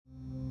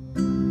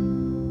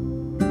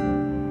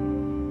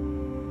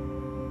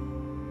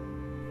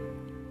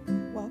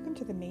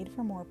to the Made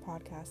for More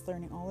podcast,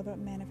 learning all about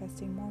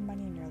manifesting more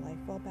money in your life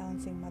while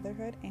balancing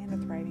motherhood and a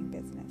thriving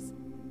business.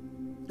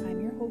 I'm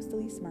your host,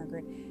 Elise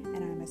Margaret, and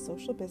I'm a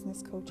social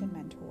business coach and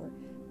mentor,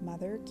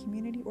 mother,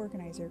 community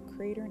organizer,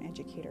 creator, and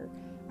educator.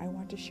 I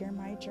want to share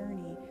my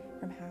journey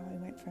from how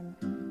I went from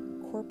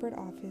corporate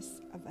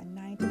office of a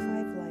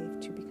 9-to-5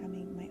 life to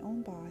becoming my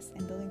own boss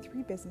and building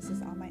 3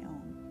 businesses on my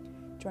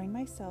own. Join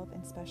myself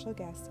and special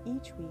guests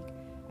each week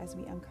as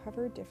we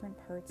uncover different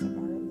parts of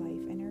our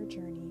life and our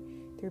journey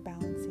through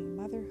balancing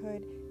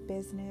motherhood,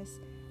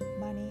 business,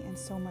 money, and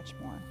so much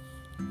more.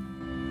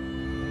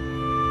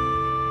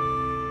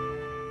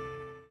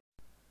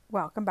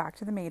 Welcome back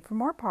to the Made for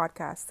More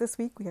podcast. This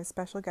week we have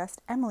special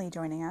guest Emily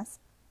joining us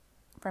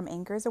from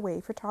Anchors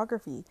Away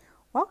Photography.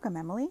 Welcome,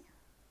 Emily.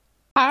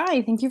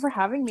 Hi, thank you for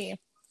having me.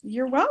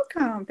 You're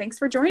welcome. Thanks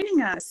for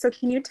joining us. So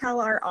can you tell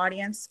our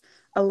audience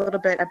a little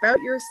bit about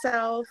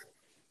yourself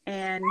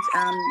and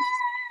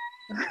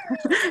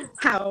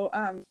how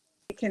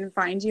they can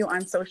find you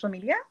on social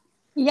media?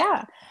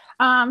 Yeah.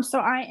 So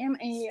I am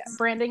a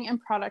branding and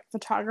product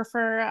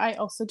photographer. I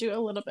also do a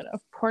little bit of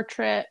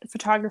portrait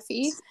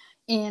photography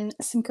in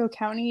Simcoe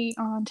County,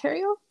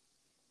 Ontario.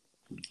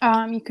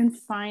 You can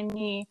find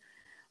me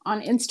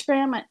on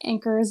Instagram at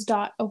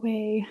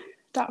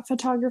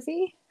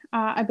anchors.away.photography.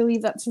 I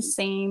believe that's the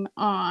same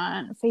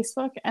on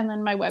Facebook. And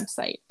then my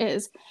website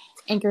is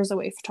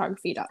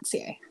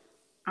anchorsawayphotography.ca.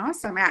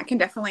 Awesome. I can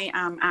definitely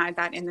add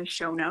that in the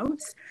show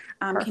notes.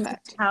 Can you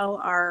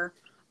tell our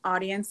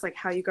audience like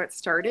how you got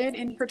started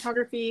in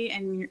photography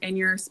and in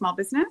your small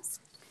business?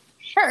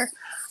 Sure.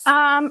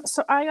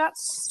 So I got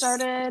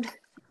started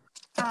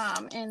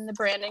in the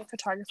branding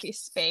photography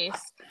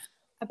space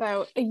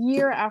about a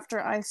year after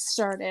I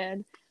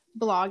started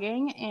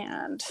blogging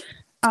and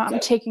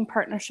taking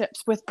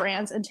partnerships with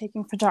brands and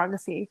taking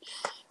photography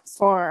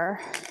for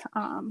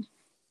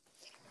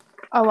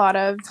a lot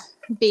of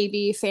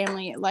baby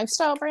family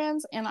lifestyle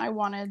brands. And I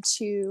wanted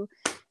to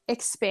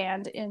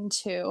expand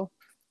into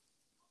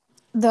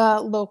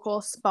the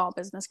local small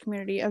business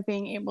community of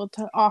being able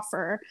to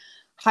offer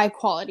high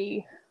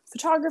quality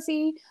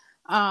photography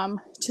to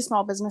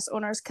small business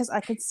owners, because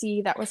I could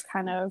see that was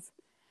kind of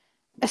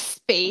a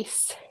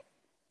space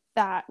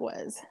that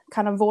was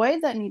kind of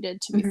void that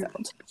needed to be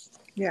filled.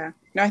 Yeah,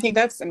 no, I think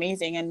that's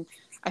amazing. And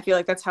I feel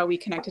like that's how we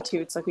connected too.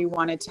 It's like we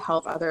wanted to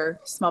help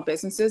other small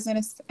businesses in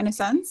a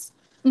sense.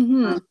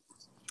 Mm-hmm.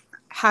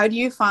 How do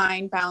you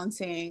find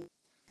balancing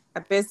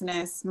a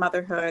business,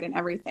 motherhood, and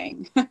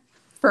everything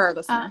for our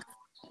listeners?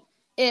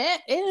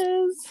 It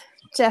is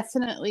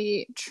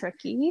definitely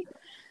tricky.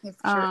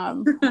 Yeah,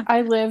 for sure.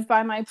 I live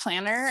by my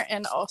planner,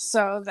 and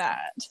also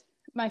that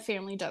my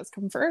family does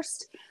come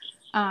first.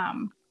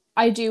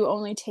 I do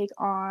only take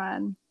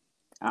on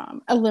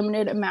a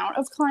limited amount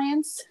of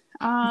clients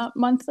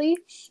monthly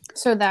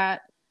so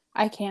that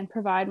I can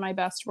provide my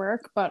best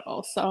work, but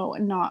also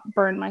not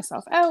burn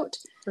myself out.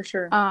 For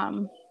sure.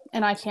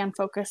 And I can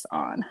focus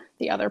on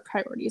the other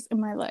priorities in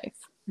my life.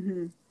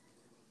 Mm-hmm.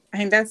 I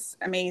think that's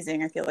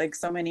amazing. I feel like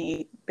so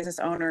many business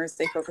owners,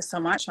 they focus so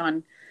much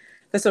on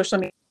the social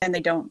media and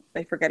they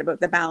forget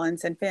about the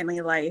balance and family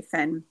life,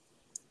 and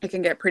it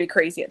can get pretty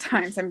crazy at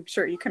times. I'm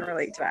sure you can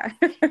relate to that.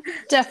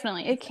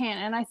 Definitely, it can.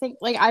 And I think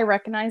I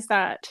recognize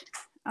that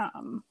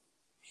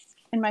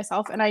in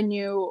myself. And I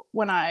knew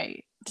when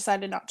I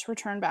decided not to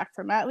return back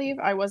from mat leave,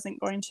 I wasn't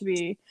going to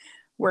be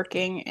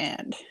working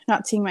and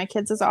not seeing my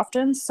kids as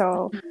often.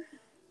 So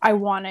I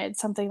wanted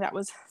something that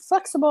was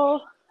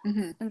flexible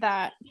and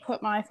that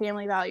put my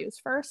family values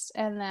first,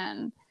 and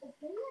then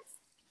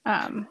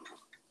can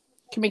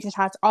make the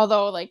tasks.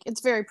 Although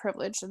it's very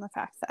privileged in the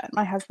fact that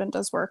my husband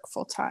does work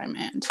full time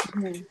and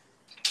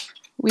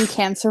we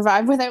can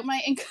survive without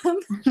my income.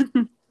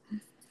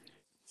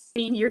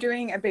 You're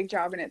doing a big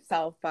job in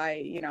itself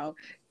by,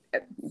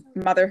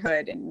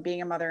 motherhood, and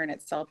being a mother in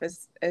itself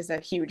is a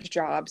huge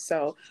job.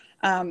 So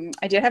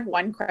I did have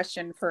one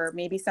question for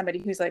maybe somebody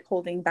who's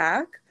holding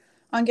back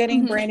on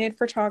getting branded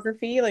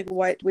photography.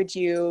 What would be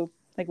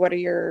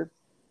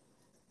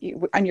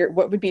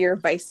your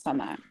advice on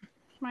that?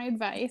 My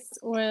advice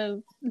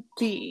would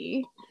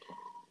be,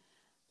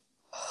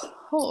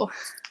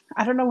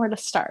 I don't know where to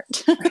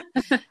start.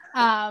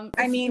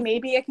 I mean,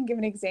 maybe I can give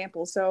an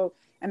example. So,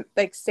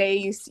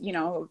 say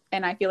you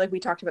and I feel like we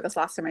talked about this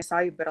last time I saw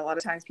you, but a lot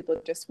of times people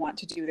just want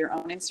to do their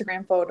own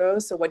Instagram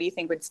photos. So what do you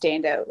think would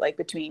stand out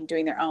between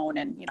doing their own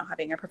and,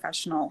 having a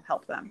professional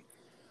help them?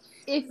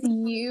 If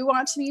you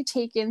want to be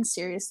taken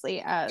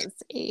seriously as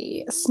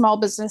a small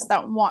business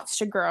that wants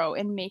to grow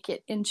and make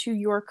it into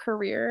your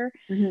career,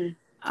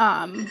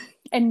 and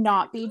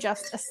not be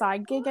just a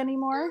side gig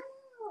anymore,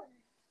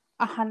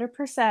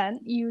 100%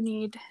 you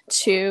need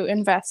to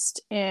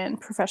invest in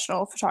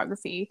professional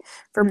photography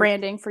for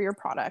branding, for your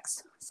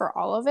products, for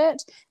all of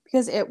it,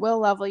 because it will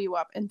level you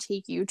up and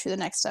take you to the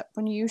next step.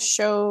 When you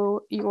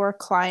show your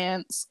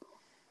clients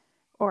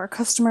or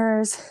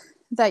customers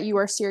that you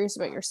are serious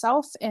about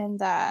yourself and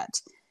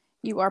that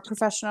you are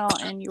professional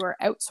and you are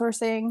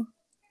outsourcing,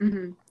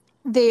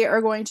 they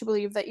are going to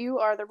believe that you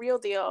are the real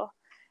deal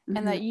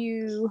and that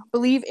you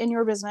believe in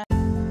your business.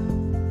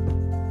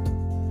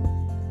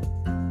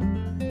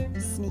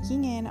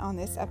 clicking in on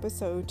this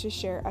episode to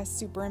share a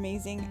super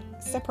amazing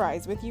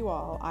surprise with you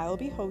all. I will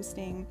be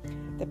hosting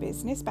the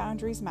Business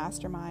Boundaries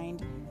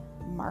Mastermind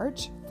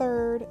March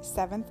 3rd,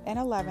 7th, and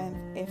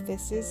 11th. If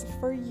this is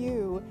for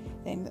you,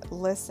 then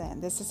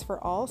listen. This is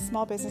for all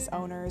small business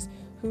owners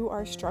who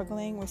are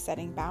struggling with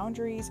setting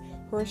boundaries,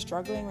 who are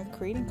struggling with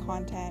creating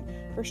content,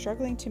 who are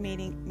struggling to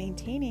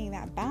maintaining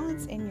that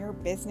balance in your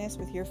business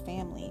with your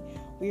family.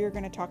 We are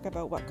going to talk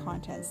about what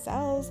content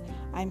sells.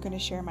 I'm going to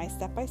share my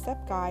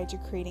step-by-step guide to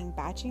creating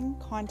batching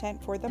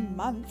content for the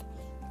month.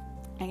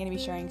 I'm going to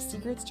be sharing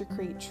secrets to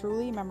create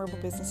truly memorable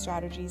business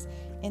strategies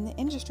in the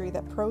industry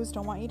that pros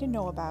don't want you to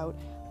know about,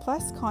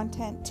 plus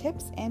content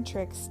tips and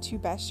tricks to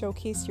best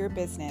showcase your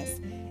business.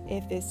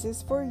 If this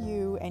is for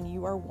you and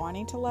you are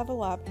wanting to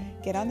level up,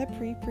 get on the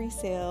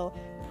pre-sale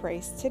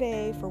price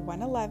today for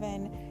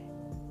 $111.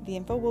 The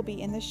info will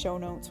be in the show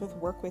notes with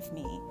Work With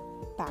Me.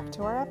 Back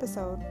to our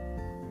episode.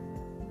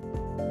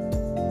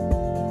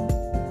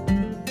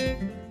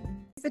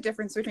 The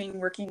difference between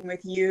working with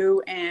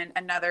you and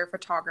another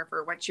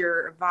photographer? What's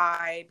your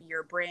vibe,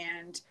 your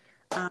brand?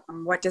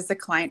 What does the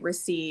client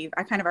receive?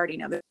 I kind of already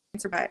know the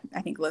answer, but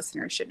I think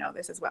listeners should know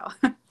this as well.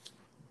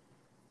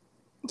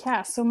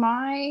 Yeah, so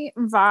my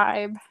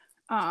vibe,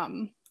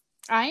 I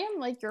am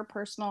like your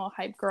personal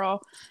hype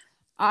girl.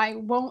 I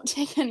won't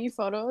take any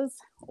photos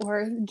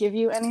or give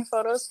you any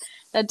photos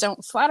that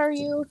don't flatter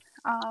you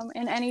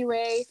in any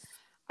way.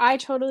 I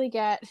totally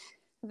get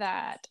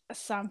that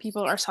some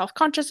people are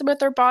self-conscious about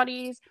their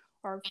bodies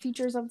or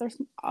features of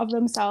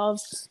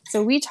themselves.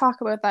 So we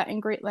talk about that in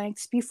great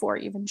lengths before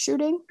even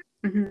shooting.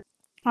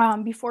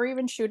 Mm-hmm. Before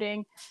even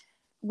shooting,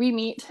 we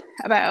meet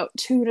about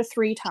 2 to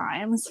 3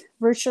 times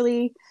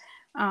virtually,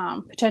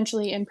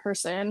 potentially in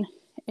person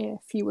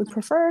if you would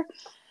prefer,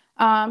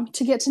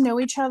 to get to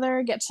know each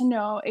other, get to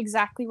know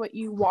exactly what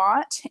you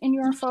want in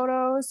your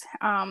photos,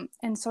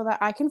 and so that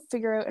I can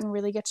figure out and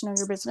really get to know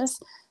your business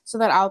so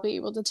that I'll be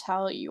able to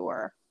tell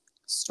your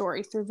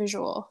story through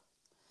visual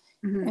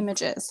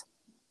images.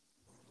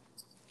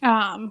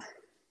 Throughout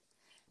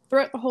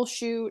the whole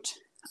shoot,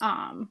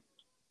 I'm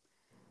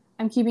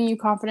keeping you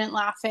confident,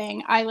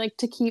 laughing. I like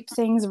to keep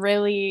things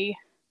really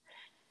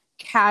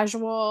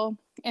casual.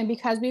 And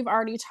because we've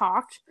already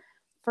talked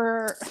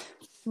for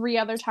 3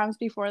 other times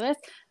before this,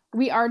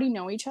 we already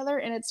know each other,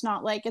 and it's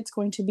not like it's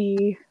going to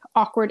be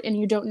awkward and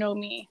you don't know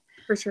me.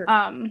 For sure.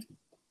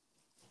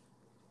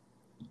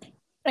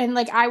 And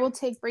like, I will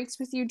take breaks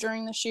with you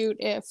during the shoot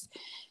if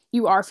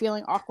you are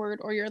feeling awkward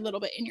or you're a little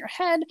bit in your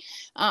head.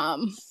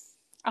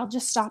 I'll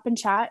just stop and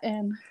chat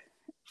and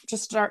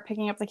just start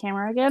picking up the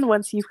camera again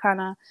once you've kind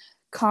of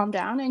calmed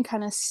down and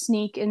kind of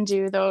sneak and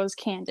do those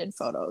candid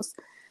photos.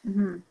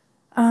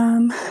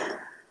 Mm-hmm.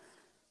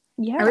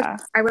 Yeah.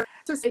 I would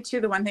also say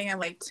too, the one thing I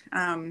liked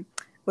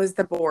was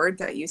the board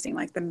that using,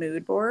 like the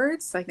mood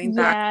boards. I think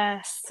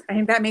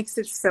that makes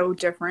it so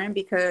different,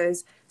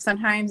 because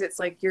sometimes it's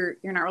like you're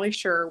not really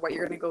sure what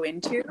you're going to go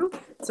into.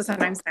 So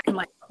sometimes that can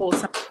like hold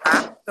something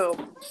back. So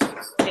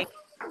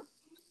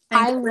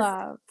I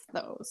love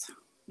those.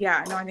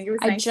 Yeah, no, I think it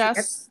was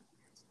nice.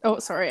 Oh,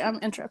 sorry, I'm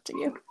interrupting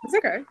you. It's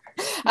okay.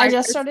 I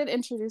just started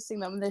introducing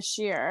them this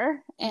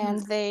year,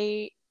 and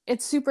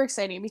it's super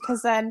exciting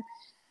because then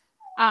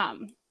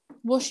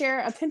we'll share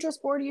a Pinterest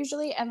board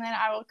usually, and then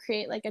I will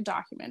create like a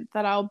document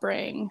that I'll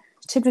bring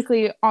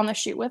typically on the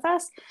shoot with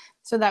us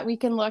so that we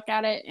can look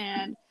at it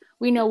and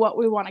we know what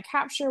we want to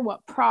capture,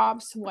 what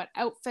props, what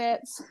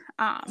outfits.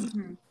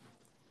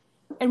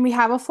 And we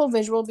have a full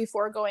visual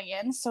before going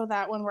in so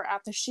that when we're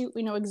at the shoot,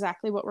 we know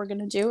exactly what we're going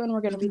to do, and we're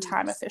going to be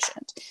time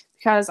efficient,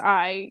 because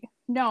I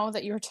know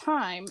that your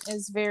time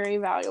is very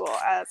valuable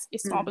as a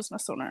small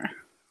business owner.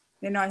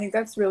 You know, I think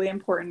that's really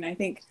important. I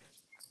think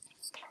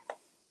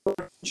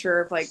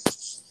sure of like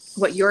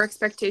what your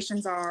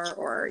expectations are,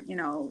 or you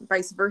know,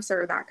 vice versa,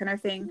 or that kind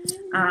of thing.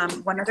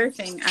 One other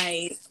thing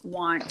I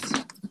want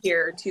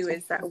here too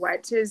is that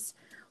what is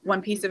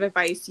one piece of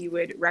advice you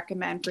would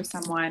recommend for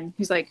someone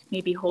who's like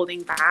maybe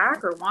holding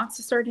back or wants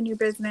to start a new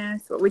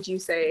business? What would you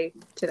say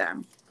to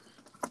them?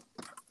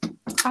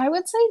 I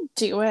would say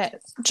do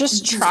it.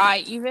 Just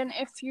try, even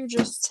if you're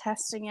just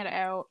testing it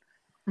out.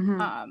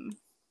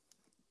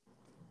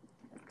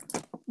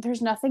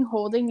 There's nothing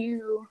holding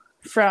you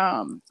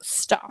from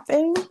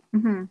stopping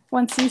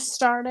once you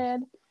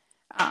started,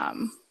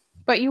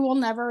 but you will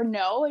never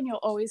know, and you'll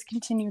always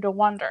continue to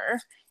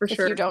wonder if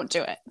you don't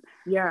do it.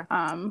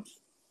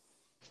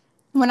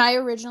 When I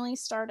originally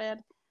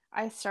started,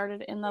 I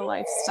started in the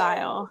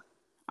lifestyle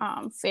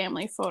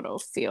family photo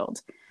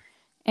field,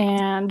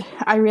 and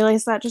I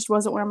realized that just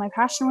wasn't where my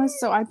passion was,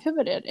 so I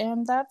pivoted,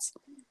 and that's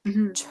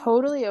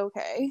totally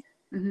okay.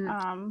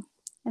 And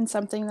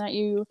something that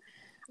you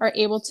are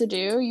able to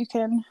do. You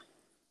can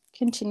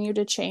continue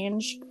to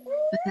change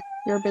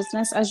your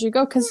business as you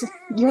go, because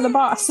you're the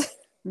boss.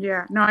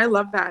 Yeah, no, I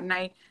love that. And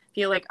I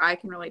feel like I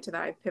can relate to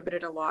that. I've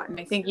pivoted a lot. And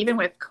I think even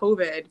with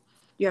COVID,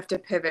 you have to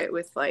pivot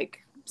with like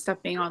stuff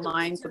being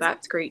online. So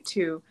that's great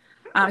too.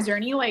 Is there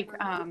any like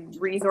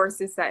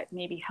resources that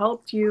maybe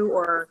helped you,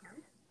 or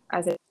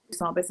as a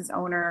small business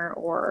owner,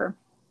 or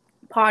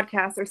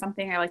podcasts or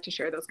something, I like to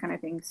share those kind of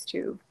things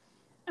too.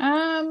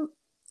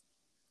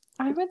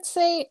 I would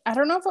say, I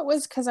don't know if it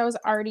was because I was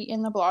already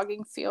in the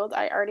blogging field.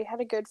 I already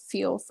had a good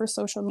feel for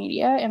social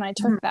media, and I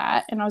took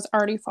that, and I was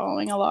already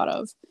following a lot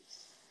of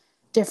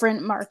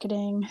different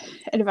marketing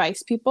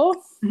advice people.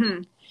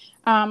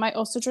 I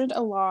also joined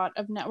a lot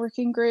of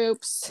networking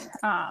groups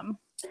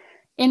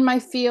in my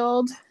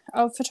field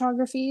of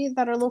photography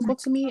that are local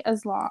to me,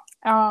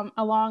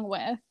 along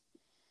with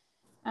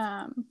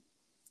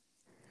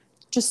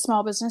just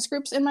small business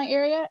groups in my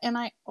area. And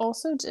I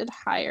also did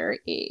hire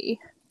a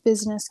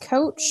business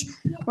coach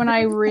when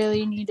I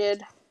really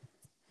needed.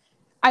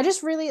 I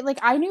just really, like,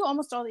 I knew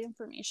almost all the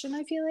information,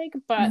 I feel like,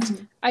 but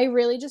I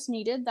really just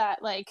needed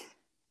that, like,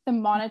 the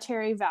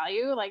monetary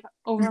value, like,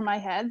 over my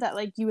head that,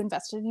 like, you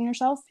invested in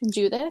yourself and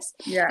do this.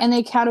 Yeah. And the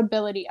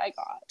accountability I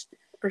got.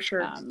 For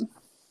sure.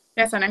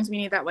 Yeah, sometimes we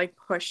need that, like,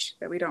 push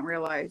that we don't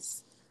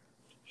realize.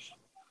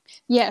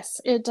 Yes,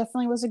 it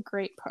definitely was a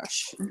great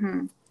push.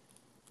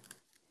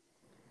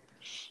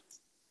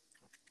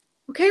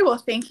 Okay, well,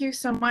 thank you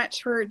so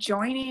much for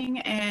joining,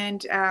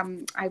 and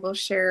I will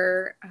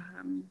share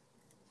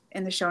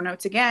in the show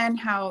notes again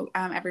how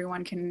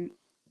everyone can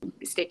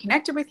stay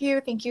connected with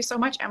you. Thank you so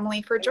much,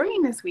 Emily, for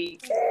joining this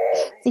week.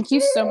 Thank you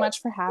so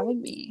much for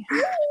having me.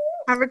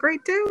 Have a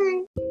great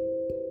day.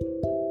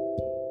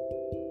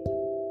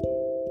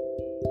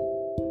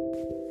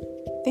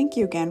 Thank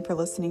you again for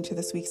listening to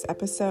this week's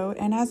episode.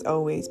 And as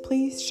always,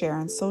 please share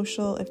on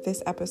social if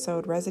this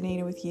episode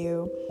resonated with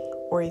you,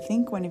 or you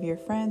think one of your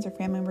friends or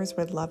family members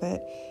would love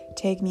it.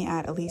 Tag me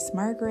at Elise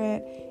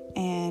Margaret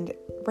and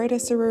write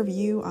us a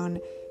review on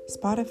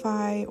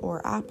Spotify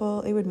or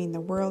Apple. It would mean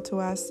the world to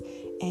us,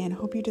 and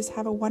hope you just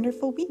have a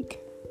wonderful week.